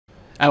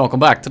And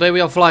welcome back. Today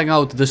we are flying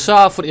out the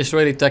Tsar for the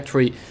Israeli tech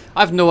tree. I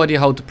have no idea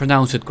how to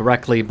pronounce it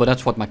correctly, but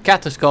that's what my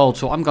cat is called,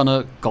 so I'm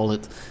gonna call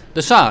it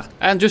the Tsar.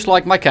 And just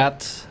like my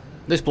cat,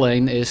 this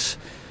plane is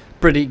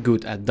pretty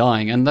good at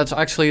dying, and that's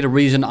actually the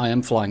reason I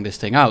am flying this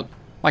thing out.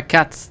 My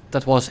cat,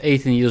 that was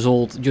 18 years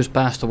old, just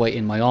passed away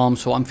in my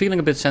arms, so I'm feeling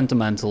a bit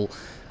sentimental.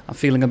 I'm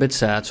feeling a bit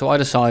sad, so I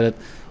decided,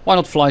 why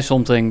not fly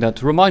something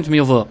that reminds me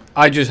of her.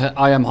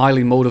 I am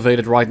highly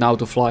motivated right now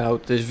to fly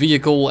out this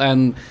vehicle,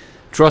 and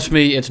trust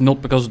me, it's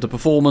not because of the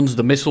performance,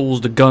 the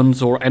missiles, the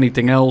guns or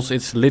anything else.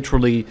 It's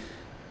literally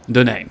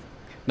the name.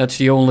 That's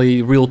the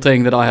only real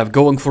thing that I have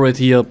going for it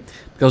here,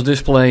 because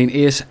this plane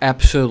is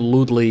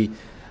absolutely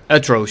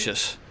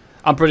atrocious.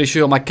 I'm pretty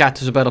sure my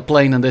cat is a better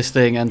plane than this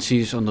thing, and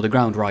she's under the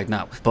ground right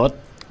now. But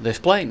this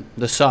plane,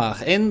 the Tsar,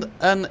 in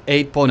an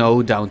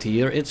 8.0 down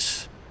tier,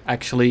 it's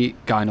actually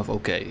kind of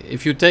okay.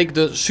 If you take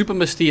the Super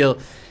Mystere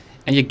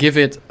and you give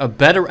it a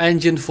better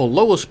engine for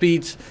lower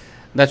speeds,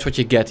 that's what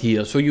you get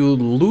here. So you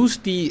lose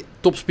the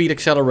top speed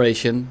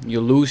acceleration,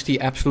 you lose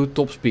the absolute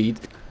top speed,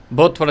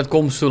 but when it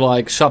comes to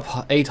like sub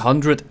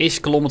 800-ish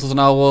kilometers an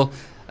hour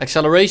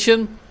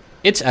acceleration,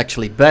 it's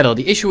actually better.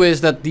 The issue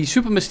is that the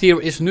Super Mystere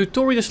is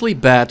notoriously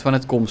bad when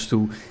it comes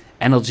to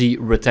energy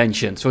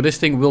retention. So this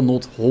thing will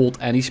not hold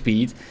any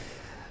speed,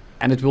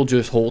 and it will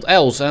just hold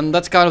else. And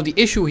that's kind of the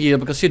issue here,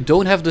 because you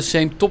don't have the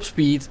same top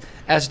speed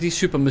as the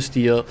Super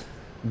Mystere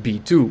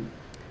B2.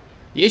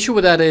 The issue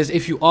with that is,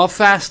 if you are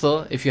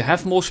faster, if you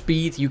have more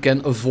speed, you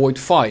can avoid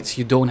fights.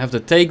 You don't have to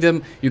take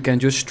them, you can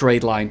just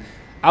straight line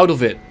out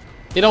of it.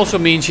 It also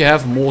means you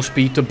have more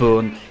speed to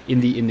burn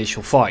in the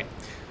initial fight.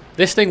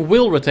 This thing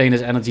will retain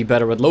its energy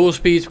better at lower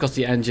speeds, because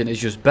the engine is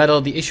just better.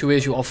 The issue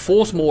is you are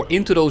forced more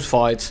into those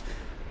fights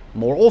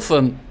more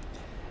often,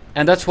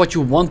 and that's what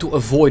you want to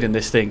avoid in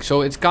this thing.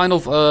 So it's kind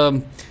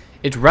of,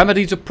 it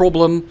remedies a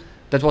problem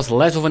that was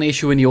less of an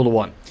issue in the other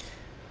one.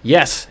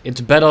 Yes,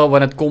 it's better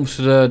when it comes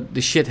to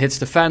the shit hits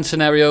the fan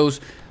scenarios,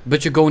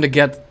 but you're going to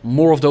get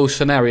more of those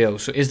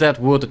scenarios. So is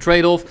that worth the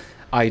trade-off?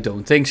 I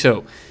don't think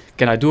so.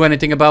 Can I do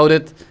anything about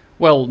it?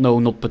 Well, no,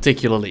 not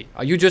particularly.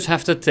 You just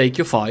have to take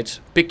your fights,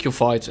 pick your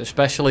fights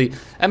especially,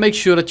 and make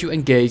sure that you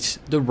engage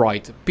the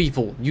right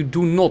people. You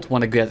do not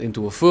want to get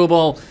into a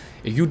furball.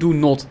 You do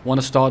not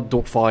want to start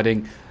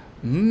dogfighting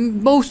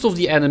most of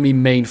the enemy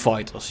main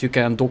fighters. You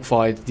can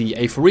dogfight the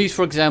Aephores,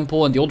 for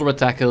example, and the other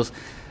attackers.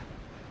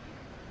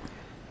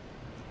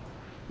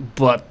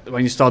 But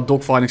when you start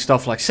dogfighting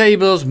stuff like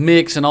sabers,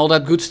 MiGs and all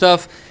that good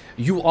stuff,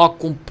 you are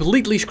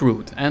completely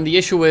screwed. And the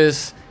issue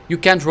is, you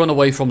can't run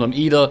away from them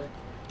either.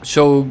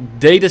 So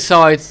they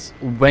decide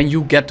when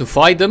you get to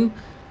fight them,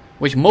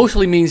 which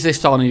mostly means they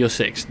start on your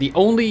 6. The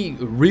only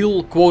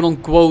real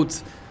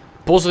quote-unquote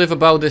positive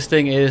about this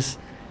thing is,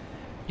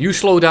 you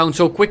slow down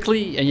so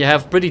quickly and you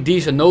have pretty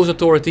decent nose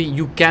authority,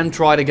 you can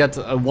try to get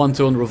a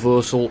one-turn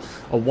reversal,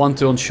 a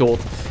one-turn shot.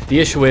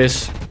 The issue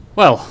is,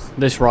 well,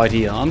 this right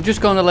here. I'm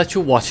just gonna let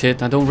you watch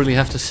it. I don't really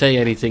have to say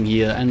anything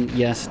here. And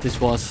yes,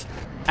 this was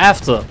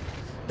after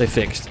they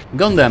fixed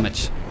gun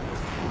damage.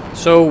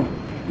 So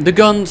the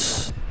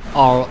guns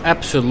are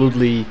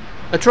absolutely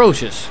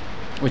atrocious,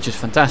 which is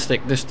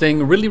fantastic. This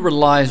thing really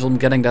relies on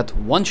getting that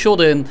one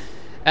shot in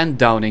and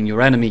downing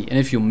your enemy. And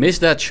if you miss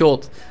that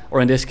shot,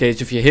 or in this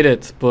case if you hit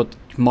it but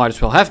you might as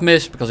well have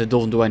missed because it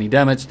doesn't do any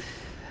damage,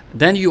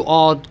 then you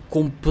are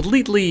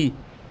completely,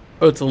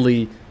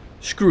 utterly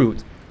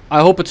screwed. I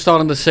hope it's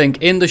starting to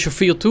sink in. The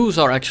Shafir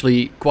 2s are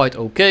actually quite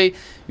okay.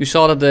 You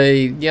saw that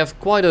they have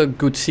quite a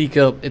good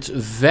seeker. It's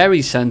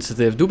very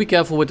sensitive. Do be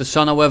careful with the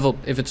sun, however.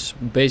 If it's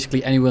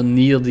basically anywhere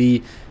near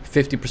the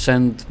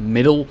 50%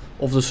 middle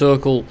of the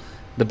circle,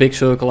 the big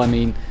circle I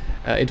mean,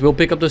 it will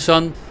pick up the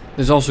sun.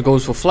 This also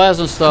goes for flares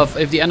and stuff.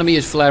 If the enemy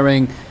is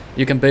flaring,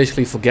 you can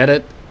basically forget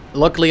it.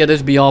 Luckily at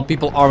this BR,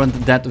 people aren't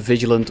that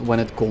vigilant when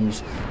it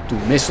comes to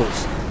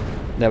missiles.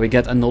 There we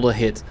get another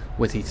hit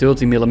with the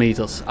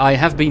 30mm. I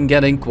have been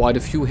getting quite a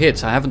few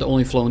hits. I haven't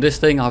only flown this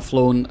thing, I've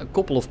flown a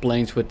couple of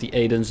planes with the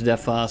Aidens,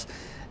 Defas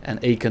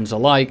and Akins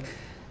alike,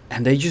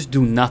 and they just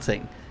do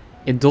nothing.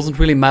 It doesn't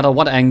really matter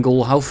what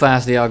angle, how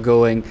fast they are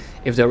going,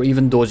 if they're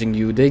even dodging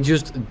you, they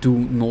just do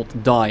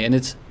not die, and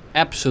it's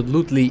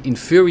absolutely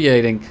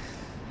infuriating.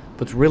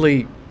 But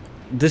really,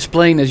 this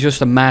plane is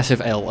just a massive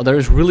L. There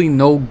is really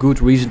no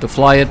good reason to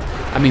fly it.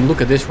 I mean,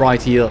 look at this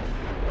right here.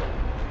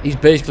 He's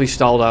basically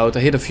stalled out. I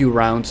hit a few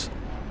rounds.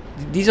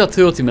 These are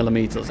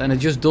 30mm and it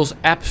just does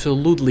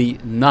absolutely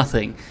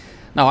nothing.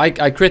 Now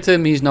I crit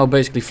him. He's now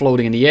basically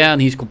floating in the air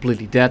and he's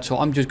completely dead. So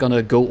I'm just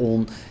gonna go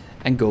on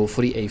and go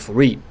for the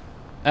Aephores.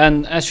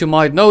 And as you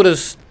might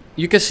notice,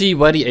 you can see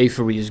where the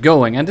Aephores is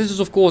going. And this is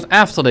of course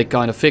after they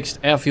kind of fixed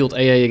airfield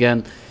AA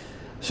again.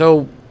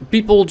 So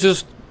people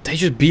they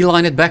just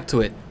beeline it back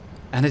to it.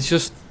 And it's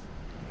just,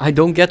 I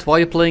don't get why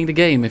you're playing the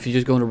game if you're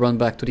just going to run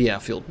back to the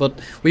airfield. But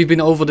we've been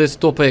over this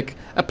topic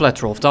a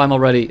plethora of time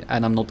already,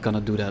 and I'm not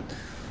gonna do that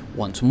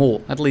once more.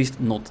 At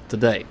least not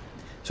today.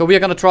 So we are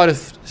going to try to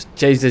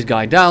chase this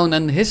guy down,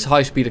 and his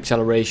high speed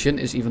acceleration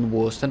is even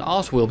worse than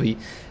ours will be.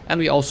 And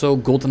we also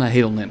gotten a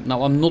hit on him.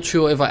 Now I'm not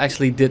sure if I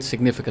actually did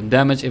significant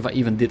damage, if I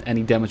even did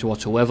any damage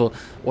whatsoever,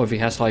 or if he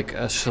has like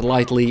a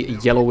slightly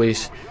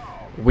yellowish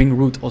wing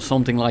root or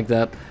something like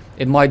that.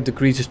 It might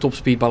decrease his top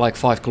speed by like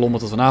 5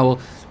 kilometers an hour,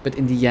 but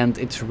in the end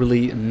it's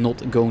really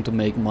not going to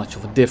make much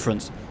of a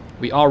difference.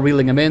 We are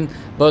reeling him in,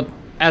 but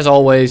as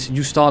always,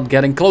 you start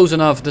getting close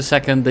enough the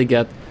second they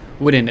get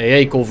within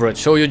AA coverage,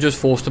 so you're just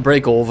forced to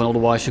break off, and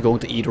otherwise you're going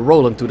to eat a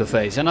Roland to the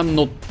face. And I'm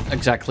not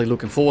exactly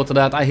looking forward to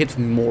that. I hit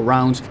more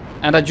rounds,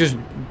 and that just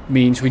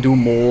means we do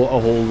a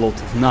whole lot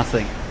of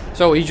nothing.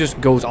 So he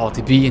just goes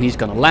RTB, and he's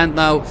gonna land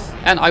now,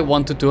 and I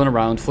want to turn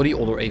around for the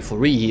other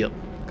A4E here,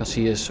 because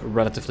he is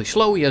relatively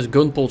slow, he has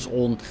gun pods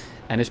on,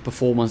 and his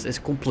performance is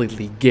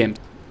completely gimped.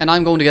 And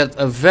I'm going to get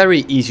a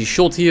very easy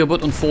shot here,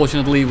 but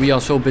unfortunately we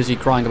are so busy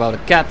crying about a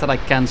cat that I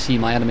can't see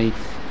my enemy,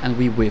 and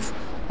we whiff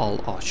all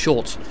our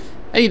shots.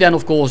 And he then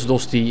of course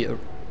does the...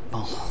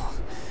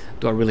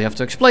 do I really have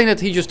to explain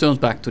it? He just turns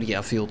back to the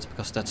airfield,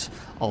 because that's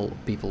all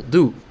people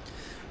do.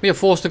 We are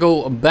forced to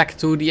go back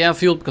to the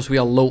airfield because we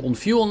are low on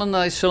fuel, and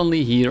I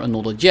suddenly hear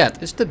another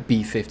jet. It's the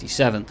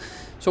B-57.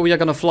 So we are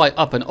going to fly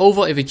up and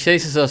over. If he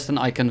chases us, then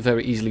I can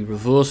very easily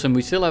reverse him.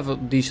 We still have a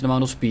decent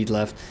amount of speed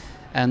left.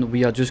 And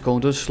we are just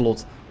going to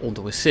slot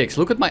onto a 6.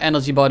 Look at my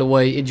energy, by the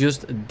way, it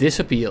just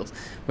disappeared.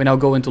 We now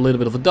go into a little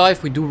bit of a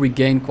dive. We do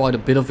regain quite a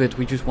bit of it.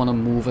 We just want to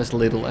move as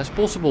little as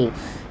possible.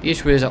 The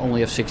issue is I only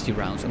have 60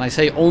 rounds. And I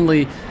say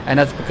only, and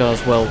that's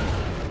because, well,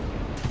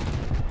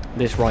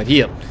 this right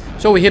here.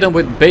 So we hit him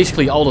with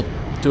basically all the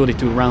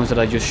 32 rounds that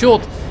I just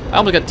shot. I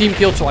almost got team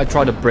killed, so I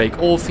try to break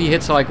off. He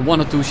hits like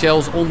 1 or 2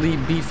 shells on the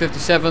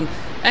B-57.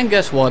 And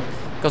guess what?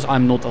 Because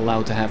I'm not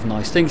allowed to have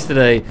nice things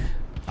today,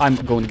 I'm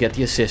going to get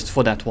the assist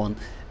for that one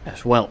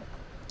as well.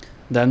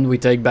 Then we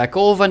take back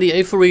off, and the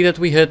A4E that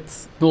we hit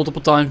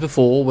multiple times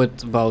before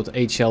with about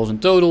 8 shells in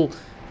total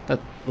that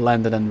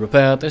landed and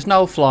repaired is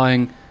now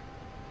flying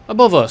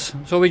above us.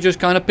 So we just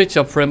kind of pitch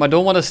up for him. I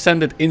don't want to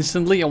send it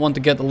instantly. I want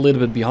to get a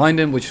little bit behind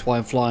him, which is why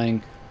I'm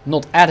flying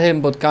not at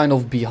him but kind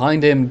of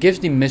behind him. Gives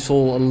the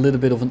missile a little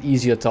bit of an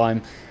easier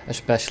time,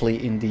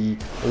 especially in the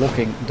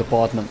locking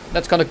department.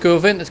 That's gonna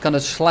curve in, it's gonna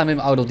slam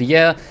him out of the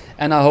air,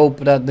 and I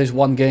hope that this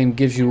one game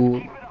gives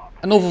you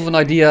enough of an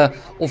idea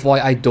of why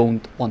I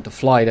don't want to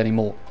fly it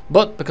anymore.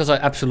 But because I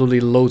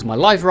absolutely loathe my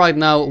life right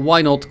now,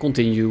 why not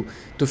continue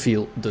to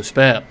feel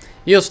despair?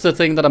 Here's the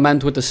thing that I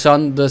meant with the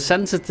sun. The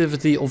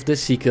sensitivity of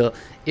this seeker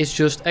is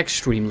just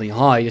extremely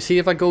high. You see,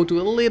 if I go to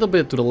a little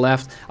bit to the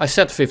left, I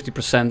set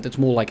 50%, it's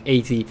more like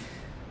 80%.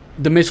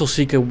 The missile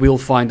seeker will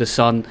find the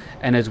sun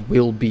and it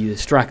will be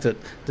distracted.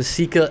 The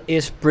seeker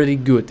is pretty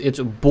good. It's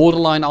a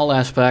borderline all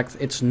aspect.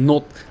 It's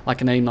not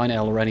like an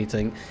A9L or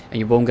anything, and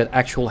you won't get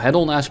actual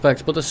head-on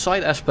aspects, but the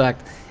side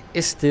aspect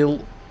is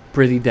still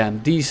pretty damn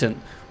decent,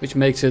 which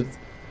makes it,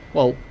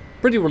 well,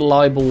 pretty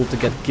reliable to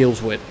get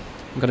kills with.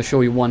 I'm gonna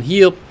show you one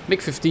here.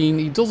 MiG-15,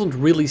 he doesn't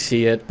really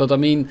see it, but I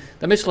mean,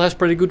 the missile has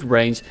pretty good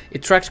range.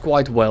 It tracks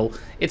quite well.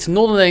 It's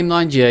not an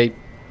AIM-9J,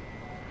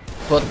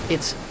 but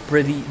it's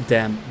pretty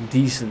damn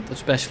decent,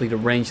 especially the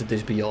range of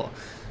this BR.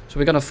 So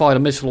we're gonna fire a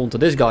missile onto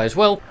this guy as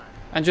well,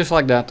 and just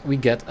like that we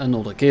get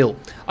another kill.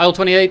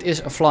 IL-28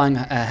 is flying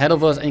ahead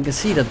of us, and you can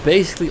see that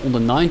basically on the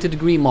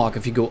 90-degree mark,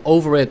 if you go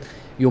over it,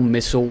 your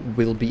missile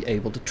will be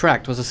able to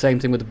track. It was the same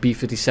thing with the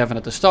B-57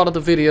 at the start of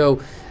the video,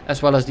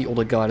 as well as the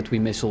other guy that we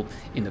missiled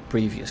in the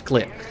previous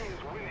clip.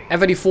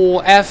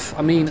 F-84F,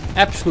 I mean,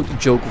 absolute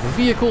joke of a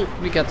vehicle.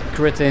 We get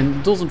crit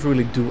in, doesn't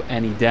really do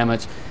any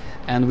damage,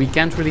 and we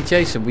can't really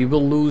chase him. We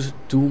will lose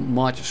too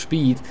much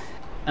speed,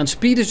 and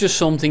speed is just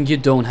something you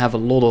don't have a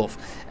lot of.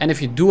 And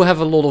if you do have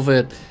a lot of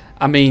it,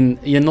 I mean,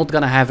 you're not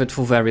gonna have it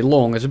for very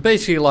long. It's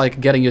basically like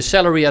getting your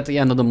salary at the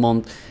end of the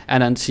month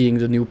and then seeing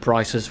the new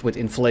prices with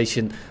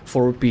inflation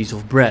for a piece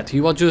of bread.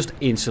 You are just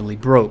instantly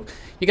broke.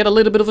 You get a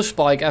little bit of a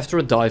spike after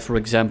a dive, for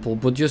example,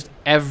 but just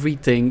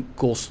everything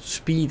costs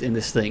speed in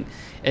this thing.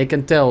 And you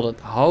can tell that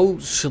how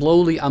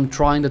slowly I'm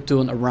trying to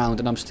turn around,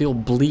 and I'm still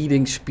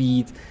bleeding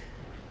speed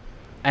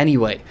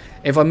anyway.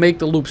 If I make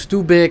the loops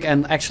too big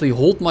and actually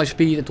hold my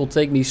speed, it will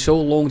take me so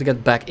long to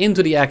get back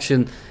into the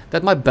action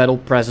that my battle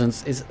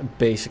presence is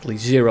basically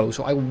zero.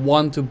 So I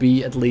want to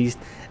be at least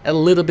a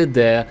little bit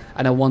there,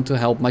 and I want to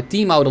help my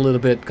team out a little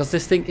bit, because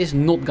this thing is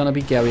not gonna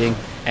be carrying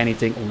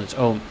anything on its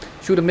own.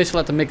 Shoot a missile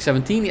at the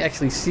MiG-17, he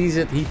actually sees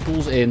it, he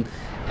pulls in,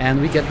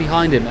 and we get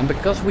behind him. And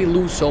because we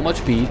lose so much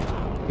speed,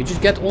 we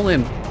just get on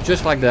him,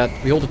 just like that.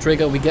 We hold the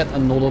trigger, we get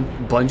another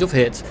bunch of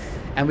hits,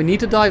 and we need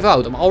to dive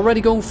out. I'm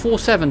already going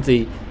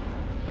 470.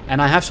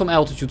 And I have some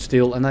altitude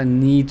still, and I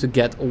need to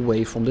get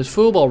away from this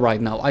furball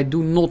right now. I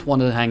do not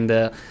want to hang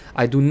there.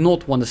 I do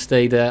not want to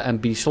stay there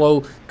and be slow,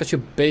 because you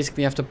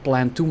basically have to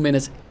plan 2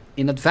 minutes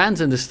in advance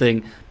in this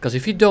thing. Because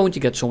if you don't,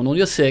 you get someone on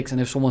your 6,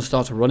 and if someone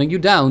starts running you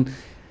down,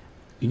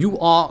 you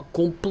are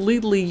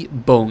completely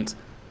boned.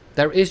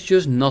 There is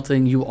just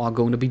nothing you are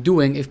going to be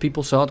doing if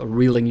people start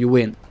reeling you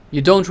in.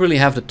 You don't really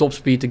have the top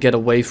speed to get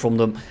away from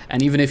them,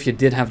 and even if you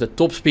did have the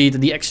top speed,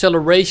 the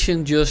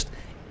acceleration just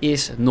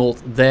is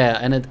not there,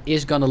 and it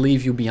is gonna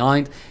leave you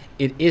behind.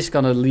 It is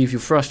gonna leave you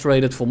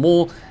frustrated for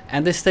more,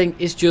 and this thing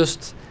is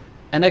just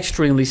an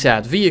extremely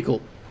sad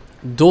vehicle.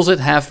 Does it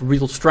have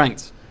real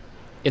strength?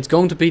 It's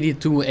going to be the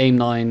 2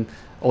 AIM-9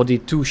 or the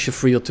 2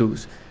 Shafrir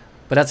 2s,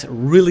 but that's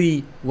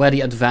really where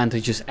the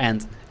advantages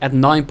end. At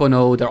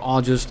 9.0 there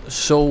are just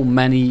so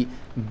many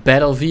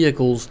better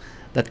vehicles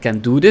that can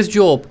do this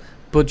job,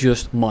 but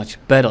just much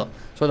better.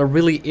 So there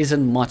really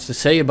isn't much to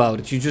say about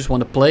it. You just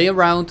want to play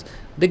around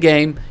the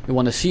game, you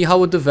want to see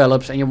how it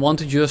develops, and you want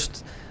to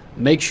just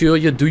make sure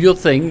you do your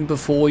thing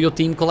before your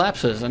team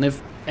collapses. And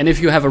if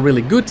you have a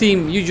really good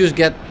team, you just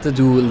get to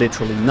do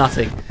literally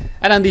nothing.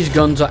 And then these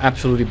guns are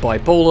absolutely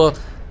bipolar.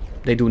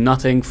 They do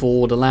nothing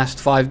for the last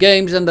 5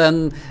 games, and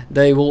then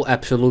they will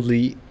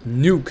absolutely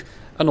nuke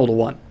another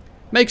one.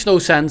 Makes no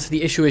sense.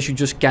 The issue is you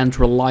just can't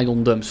rely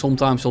on them.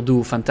 Sometimes they'll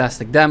do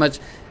fantastic damage,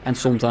 and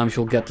sometimes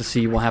you'll get to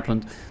see what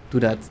happened to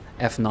that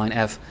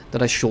F9F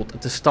that I shot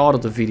at the start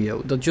of the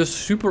video. They're just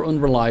super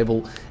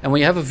unreliable, and when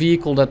you have a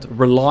vehicle that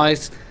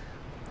relies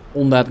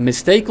on that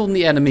mistake on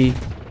the enemy,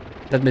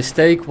 that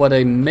mistake where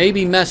they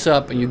maybe mess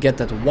up and you get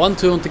that one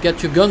turn to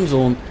get your guns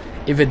on,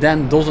 if it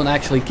then doesn't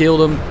actually kill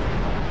them,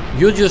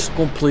 you're just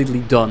completely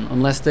done.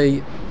 Unless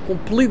they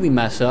completely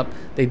mess up,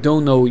 they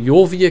don't know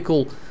your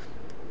vehicle,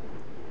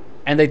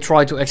 and they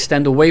try to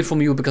extend away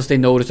from you because they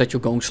notice that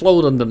you're going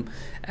slower than them.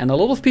 And a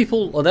lot of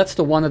people, well, that's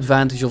the one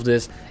advantage of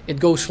this, it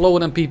goes slower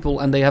than people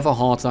and they have a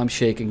hard time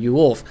shaking you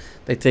off.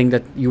 They think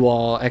that you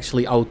are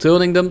actually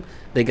outturning them,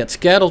 they get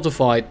scared of the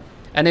fight,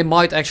 and they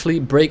might actually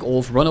break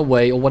off, run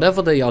away, or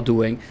whatever they are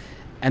doing,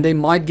 and they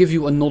might give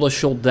you another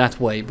shot that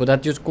way. But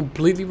that just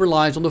completely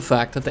relies on the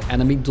fact that the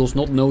enemy does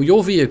not know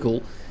your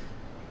vehicle,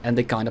 and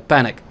they kind of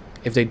panic.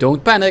 If they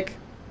don't panic,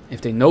 if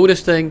they know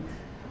this thing,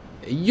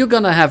 you're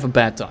gonna have a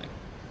bad time.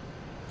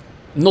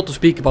 Not to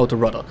speak about the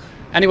rudder.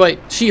 Anyway,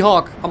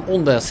 Seahawk, I'm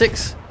on there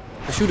 6.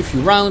 I shoot a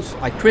few rounds,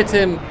 I crit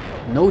him,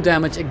 no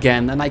damage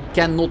again, and I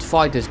cannot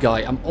fight this guy.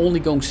 I'm only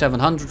going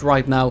 700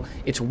 right now,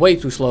 it's way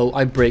too slow.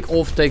 I break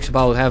off, takes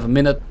about half a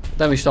minute.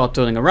 Then we start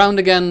turning around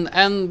again,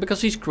 and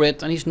because he's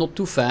crit and he's not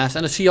too fast,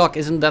 and the Seahawk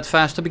isn't that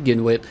fast to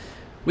begin with,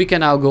 we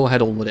can now go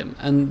head on with him.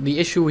 And the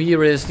issue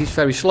here is he's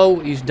very slow,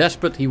 he's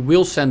desperate, he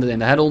will send it in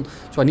the head on,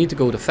 so I need to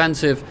go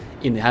defensive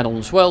in the head on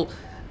as well.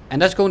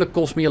 And that's going to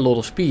cost me a lot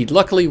of speed.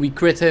 Luckily we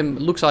crit him,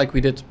 looks like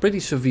we did pretty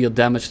severe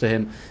damage to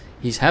him.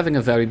 He's having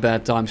a very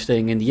bad time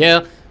staying in the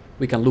air.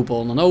 We can loop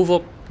on and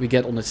over, we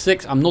get on the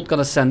 6. I'm not going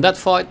to send that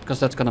fight,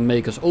 because that's going to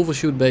make us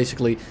overshoot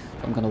basically. So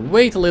I'm going to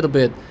wait a little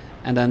bit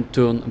and then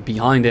turn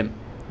behind him.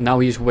 Now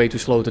he's way too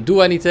slow to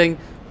do anything.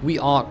 We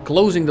are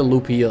closing the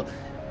loop here,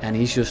 and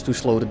he's just too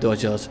slow to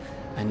dodge us.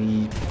 And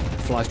he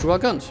flies through our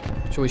guns.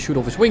 So we shoot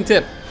off his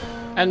wingtip,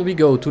 and we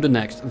go to the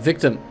next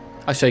victim.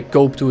 I say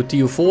cope to a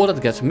TU4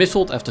 that gets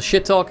missiled after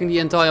shit talking the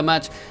entire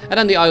match, and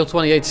then the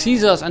IL-28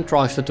 sees us and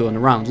tries to turn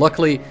around.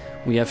 Luckily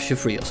we have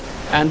Shafrirs,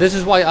 and this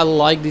is why I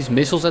like these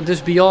missiles at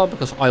this BR,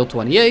 because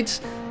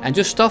IL-28s and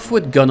just stuff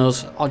with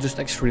gunners are just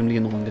extremely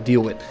annoying to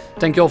deal with.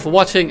 Thank you all for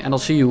watching, and I'll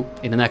see you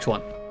in the next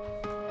one.